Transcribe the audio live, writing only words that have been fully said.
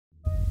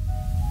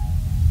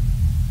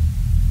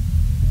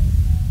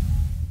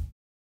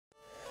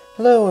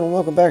Hello and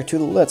welcome back to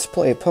Let's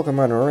Play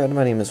Pokemon Red.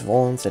 My name is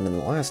Volans, and in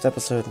the last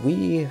episode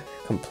we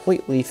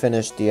completely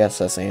finished the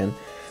SS and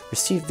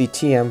received the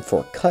TM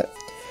for Cut,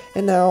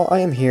 and now I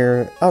am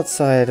here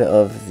outside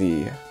of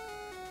the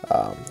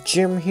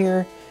gym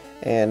here,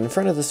 and in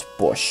front of this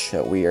bush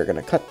that we are going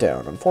to cut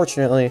down.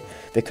 Unfortunately,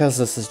 because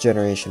this is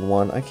Generation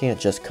 1, I can't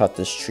just cut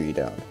this tree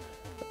down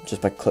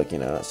just by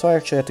clicking on it, so I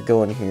actually have to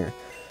go in here,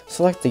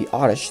 select the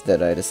Oddish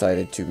that I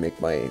decided to make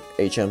my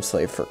HM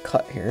slave for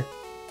Cut here,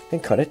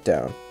 and cut it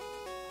down.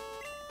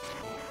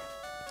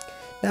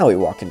 Now we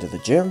walk into the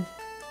gym.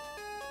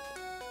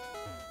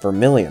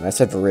 Vermilion, I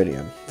said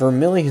Viridian.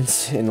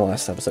 Vermilion's in the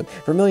last episode.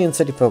 Vermilion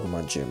City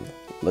Pokemon Gym.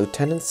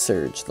 Lieutenant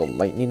Surge, the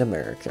Lightning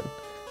American.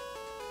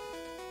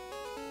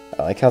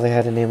 I like how they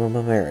had to name him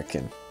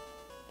American.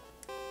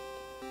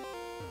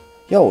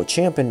 Yo,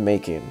 champion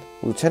making.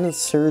 Lieutenant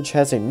Surge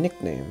has a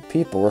nickname.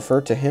 People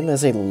refer to him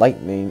as the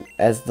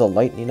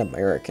Lightning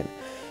American.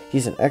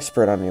 He's an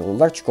expert on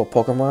electrical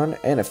Pokemon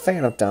and a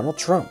fan of Donald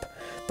Trump.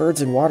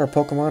 Birds and water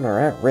Pokemon are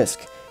at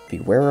risk.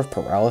 Beware of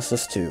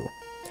paralysis too.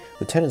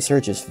 Lieutenant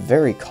Surge is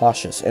very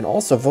cautious and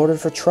also voted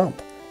for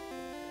Trump.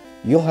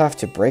 You'll have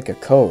to break a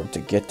code to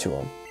get to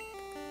him.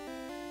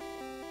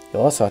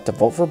 You'll also have to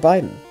vote for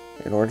Biden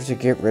in order to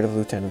get rid of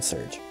Lieutenant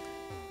Surge.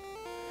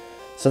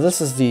 So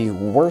this is the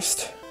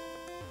worst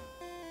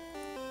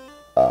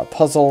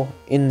puzzle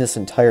in this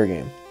entire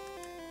game.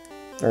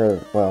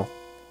 Or, well,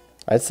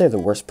 I'd say the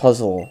worst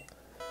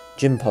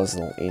gym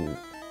puzzle in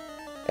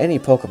any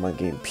Pokemon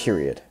game,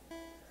 period.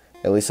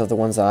 At least of the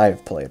ones that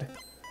I've played.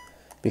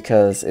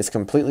 Because it's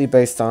completely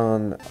based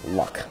on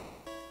luck.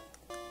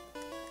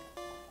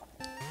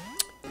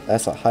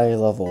 That's a high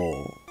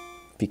level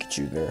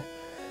Pikachu there.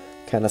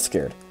 Kinda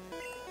scared.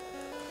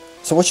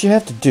 So what you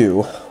have to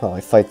do while I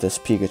fight this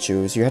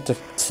Pikachu is you have to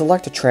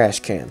select a trash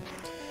can.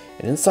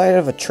 And inside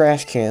of a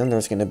trash can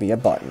there's going to be a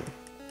button.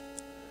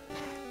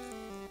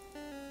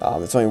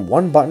 There's only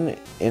one button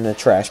in a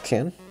trash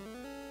can.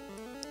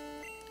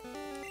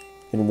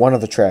 In one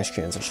of the trash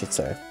cans, I should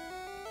say.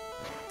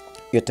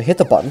 You have to hit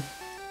the button,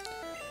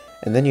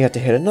 and then you have to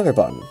hit another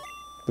button,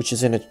 which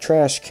is in a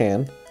trash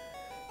can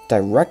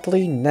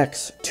directly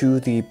next to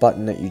the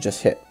button that you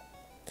just hit.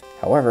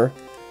 However,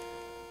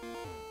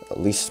 at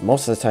least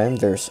most of the time,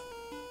 there's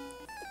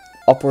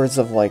upwards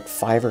of like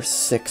 5 or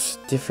 6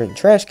 different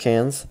trash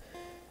cans.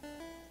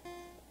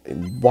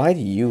 Why do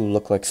you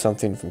look like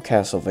something from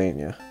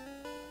Castlevania?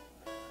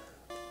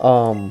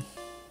 A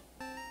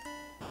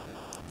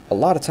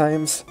lot of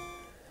times,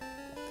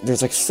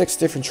 there's like 6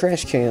 different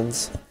trash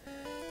cans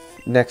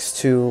next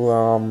to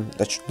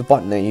the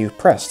button that you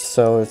pressed,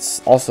 so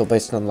it's also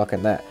based on luck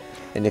on that.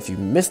 And if you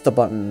miss the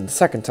button the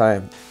second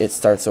time, it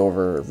starts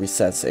over,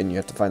 resets, and you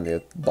have to find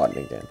the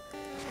button again.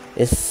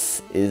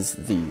 This is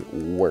the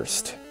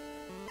worst.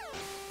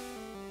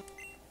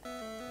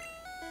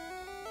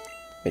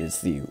 It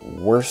is the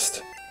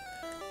worst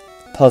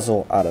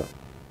puzzle out of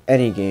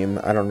any game.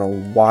 I don't know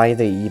why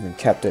they even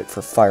kept it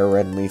for Fire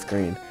Red and Leaf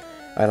Green.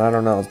 And I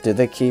don't know, did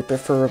they keep it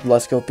for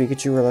Let's Go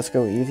Pikachu or Let's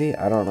Go Eevee?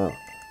 I don't know.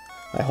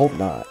 I hope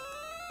not.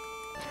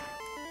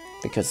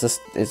 Because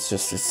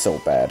it's so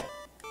bad.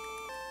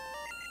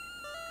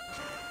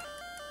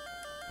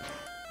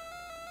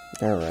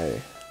 Alright.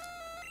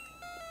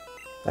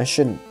 I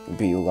shouldn't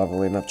be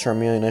leveling up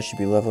Charmeleon, I should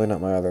be leveling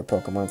up my other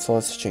Pokemon, so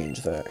let's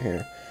change that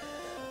here.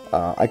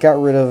 I got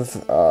rid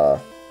of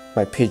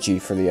my Pidgey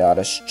for the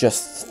Oddish,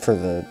 just for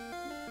the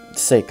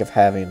sake of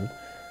having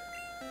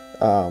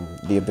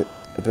the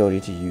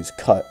ability to use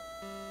Cut.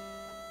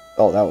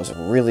 Oh, that was a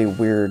really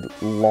weird,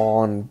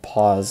 long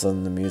pause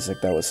on the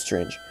music. That was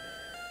strange.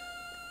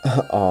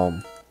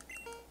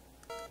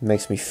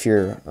 Makes me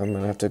fear I'm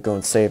gonna have to go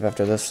and save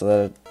after this, so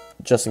that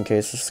just in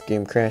case this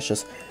game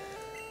crashes.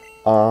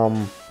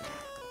 And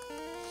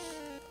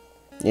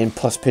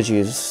plus Pidgey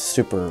is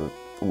super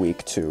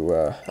weak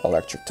to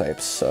electric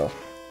types, so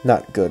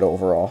not good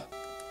overall.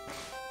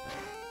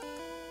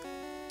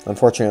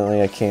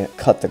 Unfortunately, I can't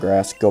cut the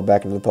grass, go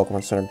back into the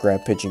Pokemon Center,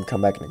 grab Pidgey, and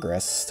come back, and the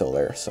grass is still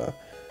there, so...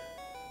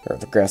 Or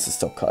the grass is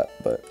still cut,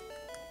 but...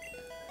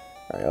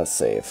 Alright, let's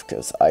save,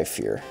 because I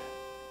fear.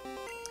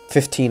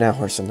 15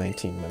 hours and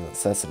 19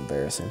 minutes, that's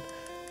embarrassing.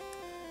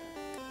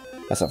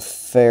 That's a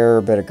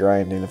fair bit of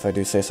grinding, if I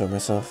do say so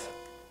myself.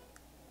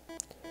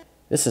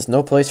 This is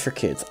no place for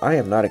kids. I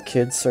am not a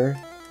kid, sir.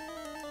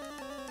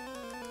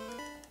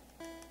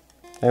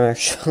 I'm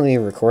actually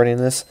recording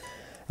this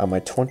on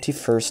my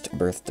 21st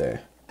birthday.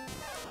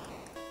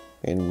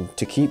 And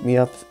to keep me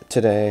up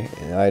today,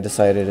 I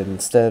decided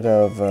instead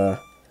of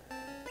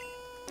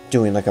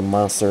doing like a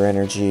Monster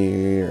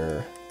Energy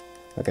or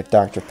like a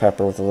Dr.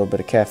 Pepper with a little bit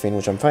of caffeine,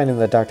 which I'm finding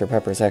that Dr.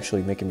 Pepper is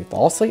actually making me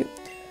fall asleep,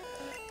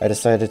 I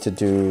decided to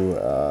do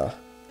a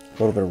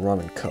little bit of rum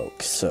and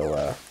coke,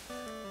 so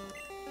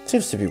it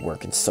seems to be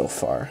working so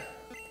far.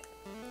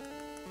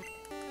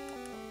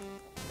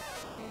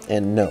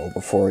 And no,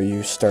 before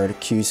you start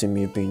accusing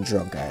me of being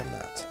drunk, I am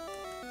not.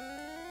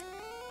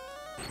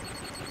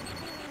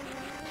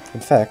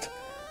 In fact,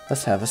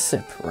 let's have a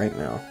sip right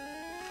now.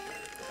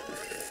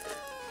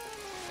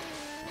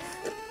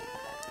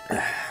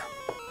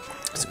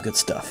 Good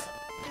stuff.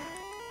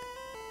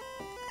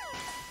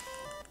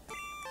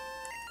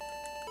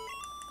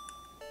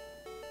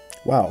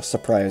 Wow,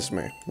 surprised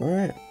me.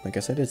 Alright, I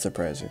guess I did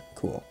surprise you.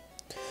 Cool.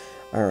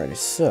 Alrighty,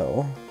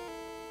 so...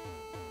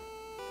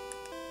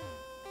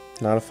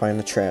 now to find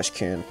the trash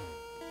can.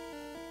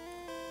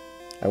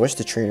 I wish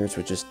the trainers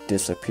would just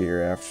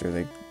disappear after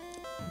they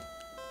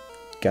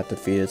got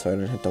defeated so I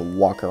didn't have to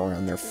walk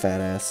around their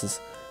fat asses.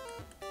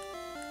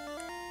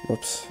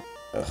 Whoops.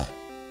 Ugh.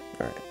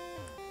 Alright.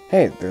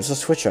 Hey, there's a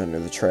switch under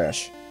the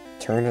trash.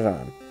 Turn it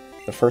on.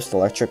 The first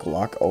electric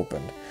lock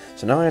opened.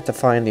 So now I have to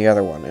find the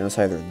other one, and it's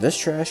either this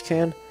trash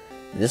can,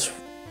 this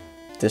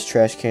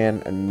trash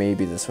can, and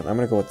maybe this one. I'm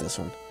gonna go with this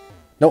one.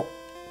 Nope.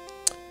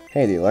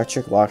 Hey, the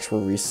electric locks were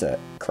reset.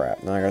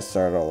 Crap, now I gotta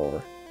start all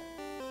over.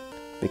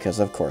 Because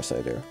of course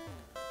I do.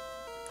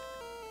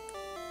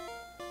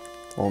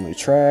 Only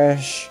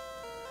trash.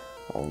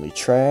 Only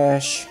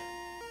trash.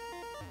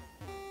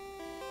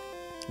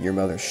 Your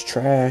mother's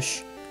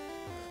trash.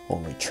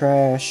 Only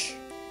trash.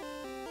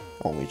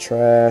 Only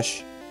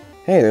trash.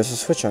 Hey, there's a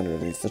switch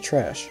underneath the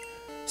trash.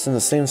 It's in the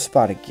same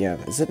spot again.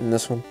 Is it in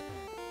this one?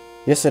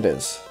 Yes, it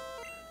is.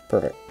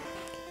 Perfect.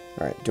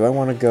 Alright, do I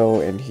want to go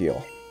and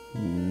heal?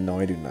 No,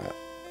 I do not.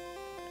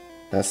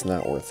 That's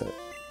not worth it.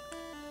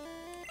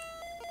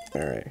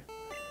 Alright.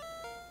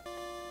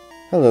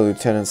 Hello,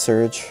 Lieutenant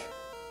Surge.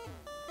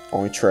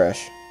 Only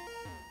trash.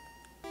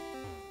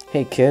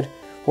 Hey, kid.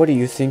 What do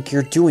you think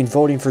you're doing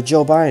voting for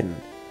Joe Biden?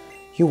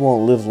 You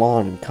won't live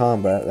long in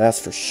combat, that's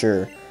for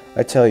sure.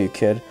 I tell you,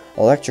 kid.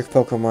 Electric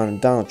Pokemon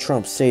and Donald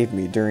Trump saved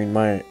me during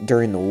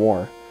the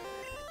war.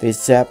 They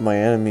zapped my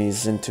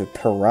enemies into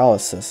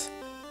paralysis.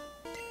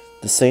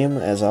 The same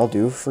as I'll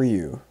do for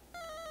you.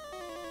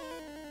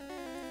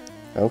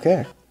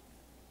 Okay.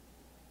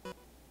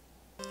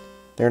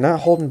 They're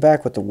not holding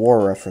back with the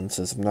war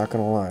references, I'm not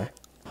gonna lie.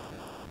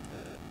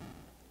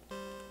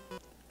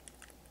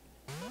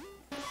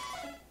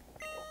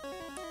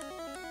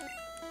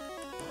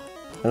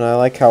 And I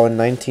like how in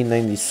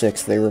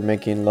 1996 they were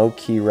making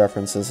low-key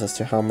references as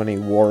to how many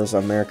wars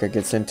America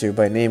gets into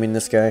by naming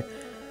this guy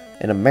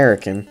an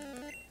American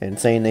and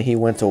saying that he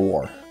went to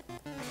war.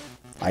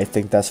 I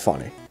think that's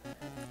funny.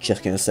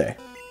 Just gonna say.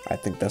 I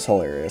think that's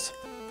hilarious.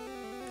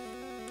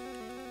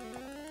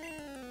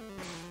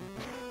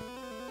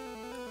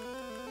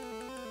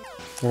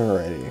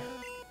 Alrighty.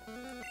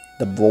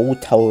 The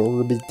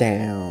Voltorb is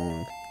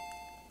down.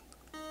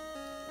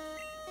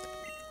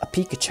 A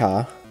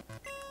Pikachu.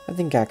 I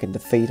think I can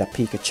defeat a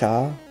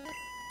Pikachu.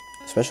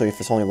 Especially if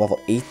it's only level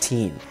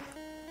 18.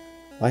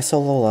 Why so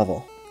low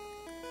level?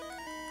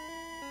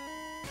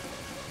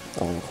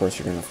 Oh, and of course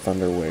you're gonna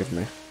Thunder Wave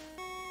me.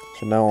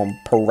 So now I'm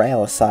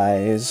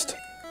paralyzed.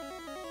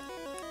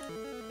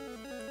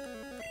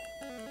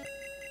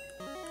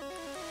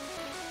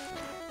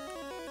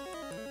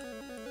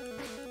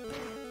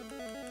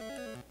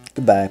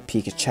 Goodbye,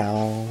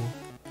 Pikachu.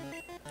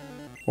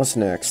 What's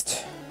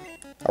next?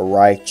 A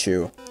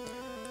Raichu.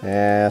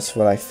 Yeah, that's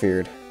what I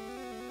feared.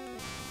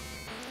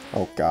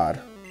 Oh god.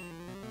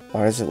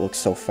 Why does it look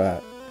so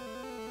fat?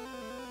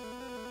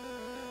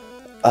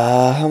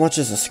 How much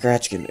is a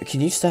scratch gun?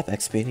 Can you stop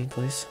XPing,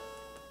 please?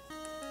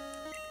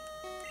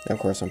 Of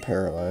course I'm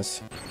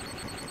paralyzed.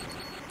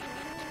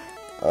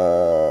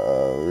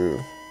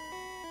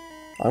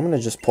 I'm gonna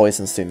just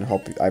Poison Sting and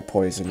hope I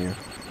poison you.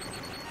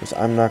 Because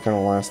I'm not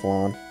gonna last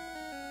long.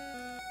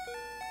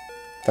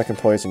 If I can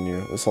poison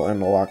you, this will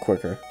end a lot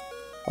quicker.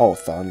 Oh,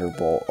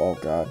 Thunderbolt. Oh,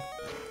 God.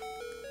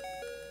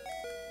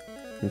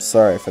 I'm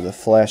sorry for the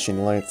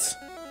flashing lights.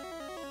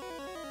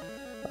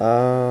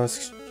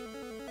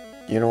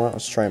 You know what?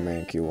 Let's try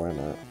Mankey. Why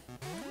not?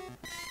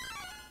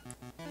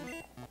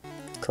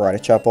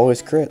 Karate Chop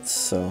always crits,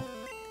 so...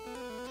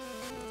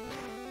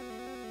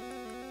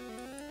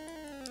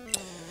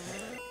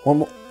 one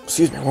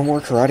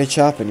more Karate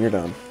Chop and you're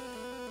done.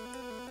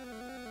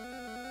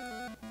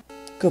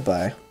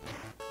 Goodbye.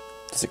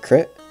 Does it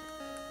crit?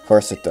 Of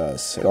course it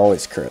does. It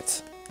always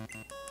crits.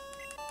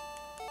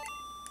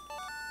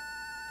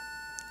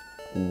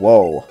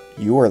 Whoa.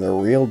 You are the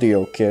real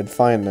deal, kid.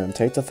 Fine then.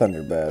 Take the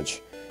Thunder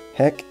Badge.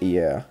 Heck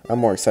yeah. I'm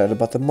more excited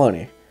about the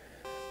money.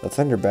 The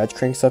Thunder Badge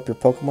cranks up your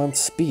Pokemon's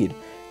speed.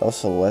 It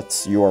also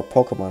lets your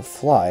Pokemon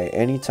fly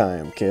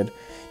anytime, kid.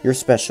 You're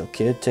special,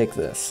 kid. Take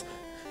this.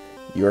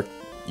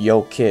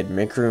 Yo, kid.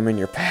 Make room in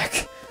your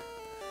pack.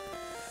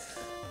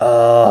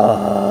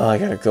 I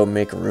gotta go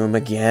make room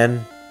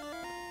again.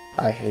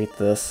 I hate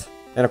this.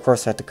 And of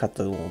course I had to cut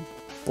the little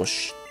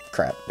bush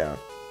crap down.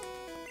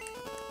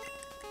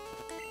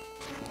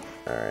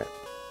 Alright.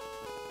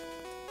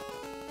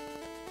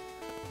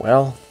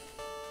 Well,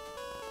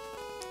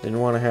 didn't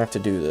want to have to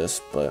do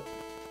this, but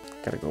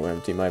gotta go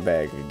empty my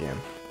bag again.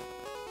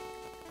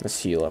 Let's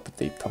heal up at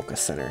the Poké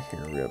Center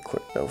here real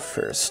quick though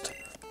first.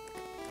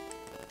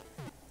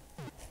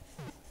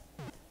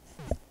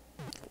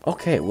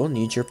 Okay, we'll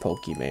need your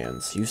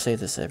Pokemans. You say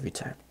this every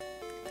time.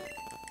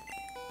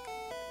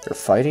 You're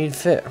fighting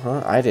fit,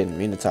 huh? I didn't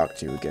mean to talk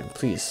to you again.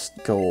 Please,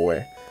 go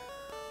away.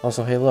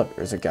 Also, hey look,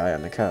 there's a guy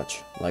on the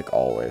couch. Like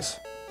always.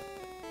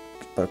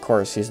 but of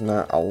course he's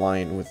not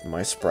aligned with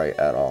my sprite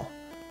at all.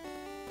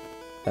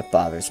 That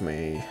bothers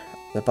me.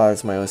 That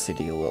bothers my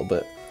OCD a little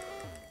bit.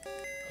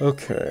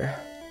 Okay.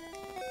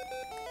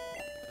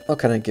 What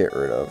can I get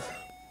rid of?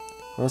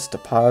 Let's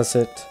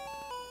deposit.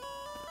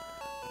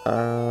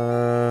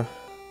 The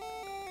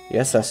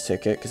SS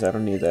ticket, because I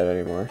don't need that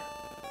anymore.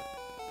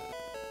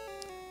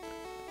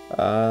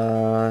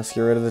 Let's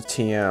get rid of the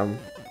TM.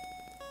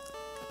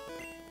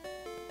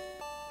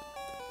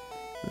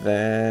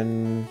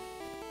 Then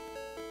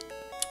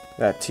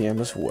that TM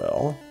as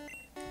well.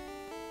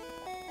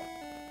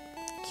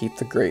 Keep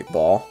the Great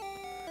Ball.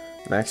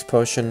 Max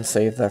Potion,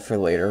 save that for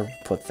later.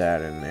 Put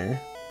that in there.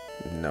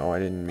 No, I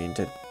didn't mean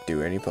to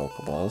do any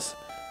Pokeballs.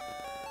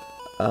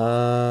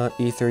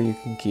 Ether you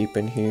can keep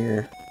in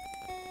here.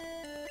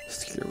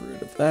 Let's get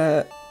rid of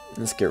that.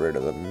 Let's get rid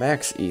of the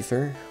Max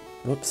Ether.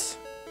 Whoops.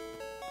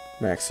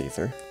 Max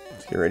Ether.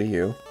 Let's get rid of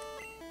you.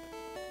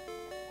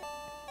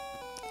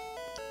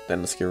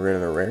 Then let's get rid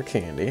of the Rare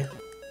Candy.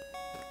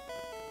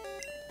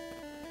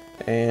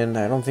 And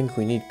I don't think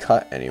we need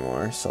Cut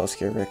anymore, so let's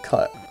get rid of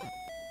Cut.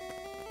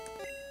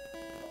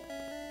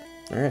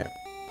 Alright.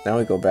 Now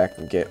we go back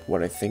and get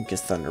what I think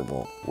is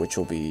Thunderbolt, which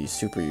will be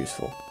super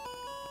useful.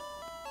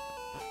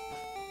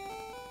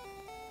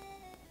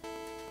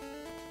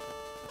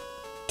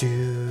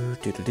 Do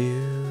do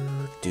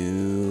do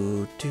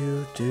do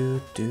do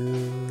do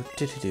do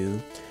do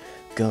do.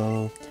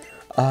 Go,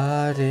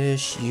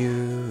 Oddish,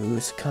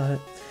 use Cut,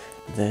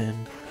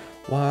 then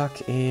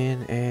walk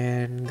in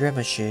and grab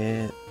my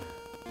shit.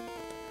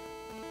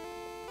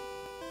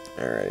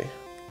 Alrighty.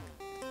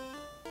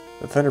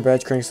 The Thunder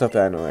Badge cranks up.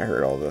 I know I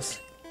heard all this.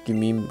 Give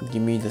me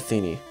the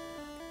thingy.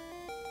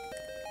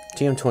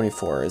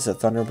 TM24 is a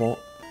Thunderbolt.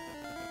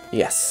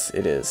 Yes,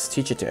 it is.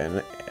 Teach it to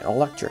an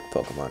electric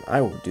Pokemon.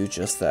 I will do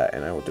just that,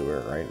 and I will do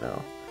it right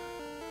now.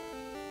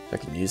 I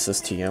can use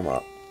this TM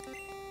up.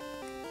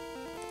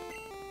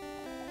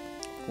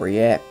 Where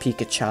you at,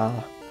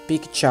 Pikachu?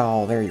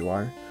 Pikachu, there you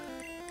are.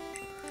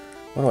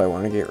 What do I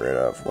want to get rid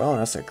of? Well,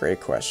 that's a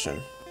great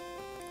question.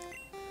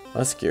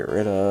 Let's get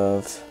rid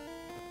of...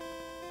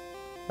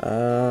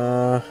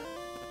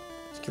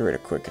 let's get rid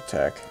of Quick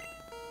Attack.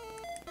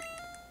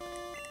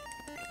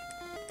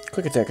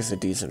 Quick Attack is a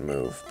decent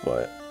move,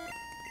 but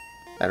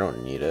I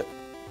don't need it.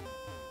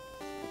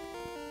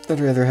 I'd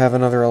rather have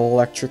another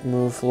electric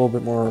move, a little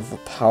bit more of a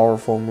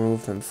powerful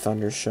move than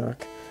Thunder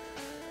Shock.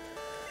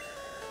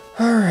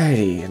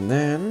 Alrighty, and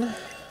then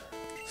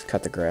let's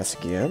cut the grass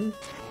again.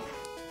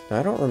 Now,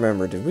 I don't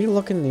remember, did we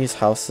look in these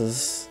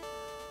houses?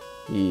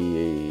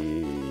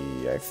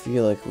 Yeah, I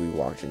feel like we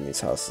walked in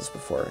these houses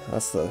before.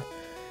 That's the...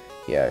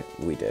 Yeah,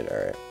 we did,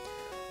 alright.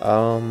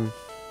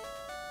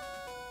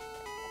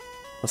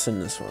 What's in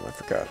this one? I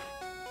forgot.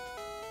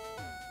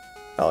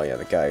 Oh yeah,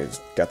 the guy who's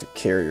got the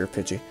carrier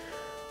Pidgey.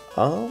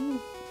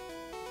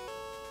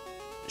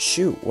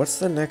 Shoot, what's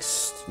the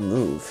next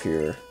move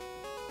here?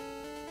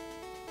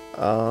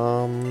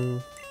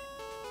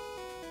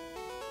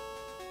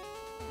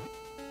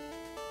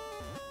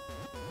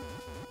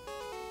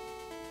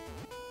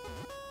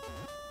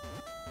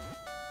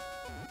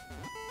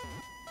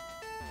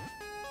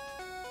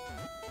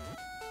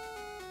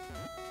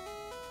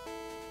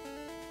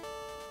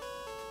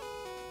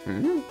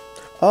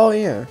 Oh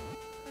yeah.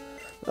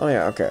 Oh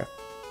yeah, okay.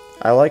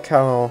 I like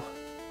how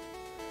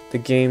the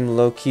game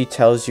low-key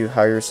tells you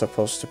how you're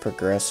supposed to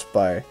progress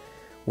by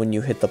when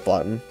you hit the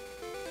button.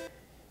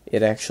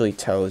 It actually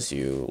tells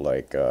you,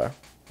 like,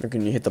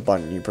 when you hit the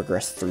button, you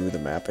progress through the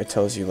map. It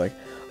tells you, like,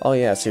 oh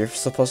yeah, so you're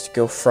supposed to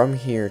go from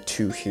here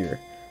to here.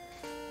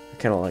 I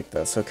kind of like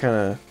that. So kind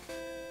of,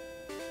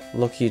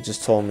 low-key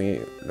just told me,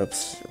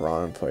 oops,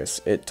 wrong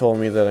place. It told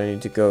me that I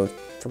need to go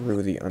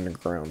through the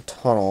underground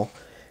tunnel,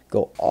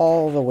 go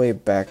all the way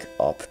back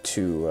up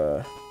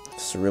to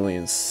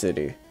Cerulean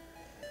City.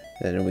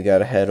 And then we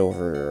gotta head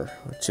over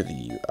to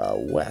the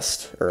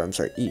west, or I'm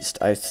sorry, east.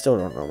 I still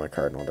don't know my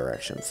cardinal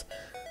directions.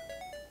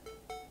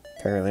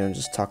 Apparently I'm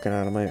just talking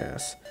out of my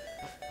ass.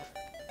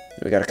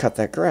 We gotta cut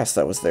that grass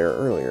that was there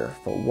earlier.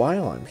 But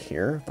while I'm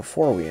here,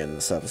 before we end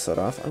this episode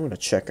off, I'm gonna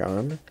check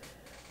on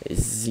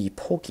the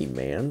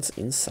Pokemans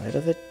inside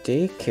of the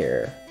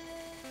daycare.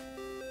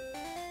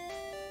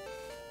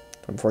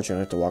 Unfortunately, I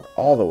have to walk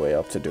all the way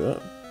up to do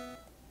it.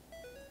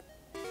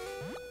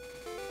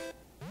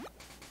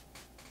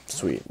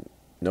 Sweet.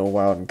 No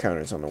wild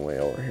encounters on the way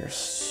over here.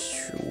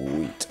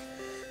 Sweet.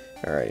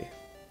 Alrighty.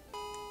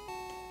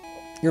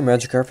 Your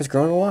Magikarp has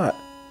grown a lot.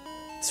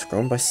 It's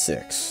grown by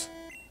 6.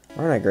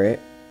 Aren't I great?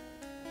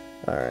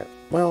 Alright.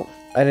 Well,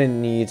 I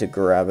didn't need to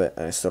grab it,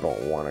 and I still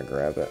don't want to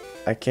grab it.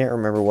 I can't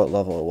remember what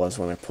level it was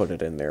when I put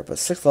it in there, but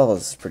 6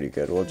 levels is pretty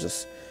good. We'll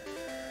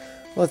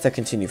let that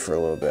continue for a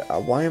little bit.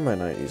 Why am I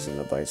not using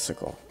the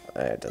bicycle?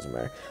 It doesn't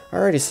matter.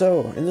 Alrighty,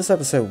 so, in this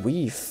episode,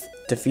 we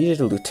defeated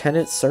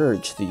Lieutenant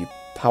Surge, the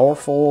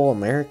powerful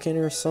American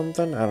or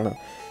something? I don't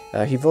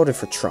know. He voted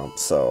for Trump,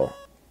 so,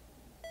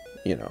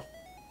 you know.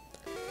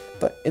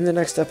 But in the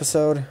next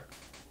episode,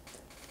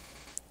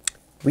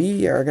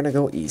 we are going to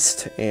go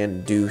east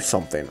and do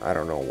something. I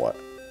don't know what.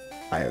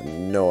 I have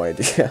no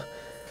idea.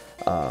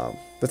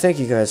 But thank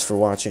you guys for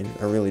watching.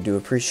 I really do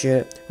appreciate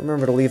it.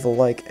 Remember to leave a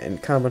like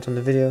and comment on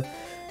the video.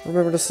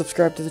 Remember to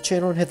subscribe to the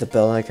channel and hit the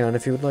bell icon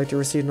if you would like to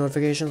receive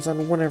notifications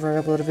on whenever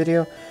I upload a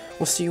video.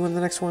 We'll see you in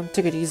the next one.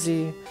 Take it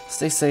easy,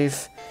 stay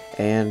safe,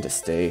 and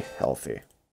stay healthy.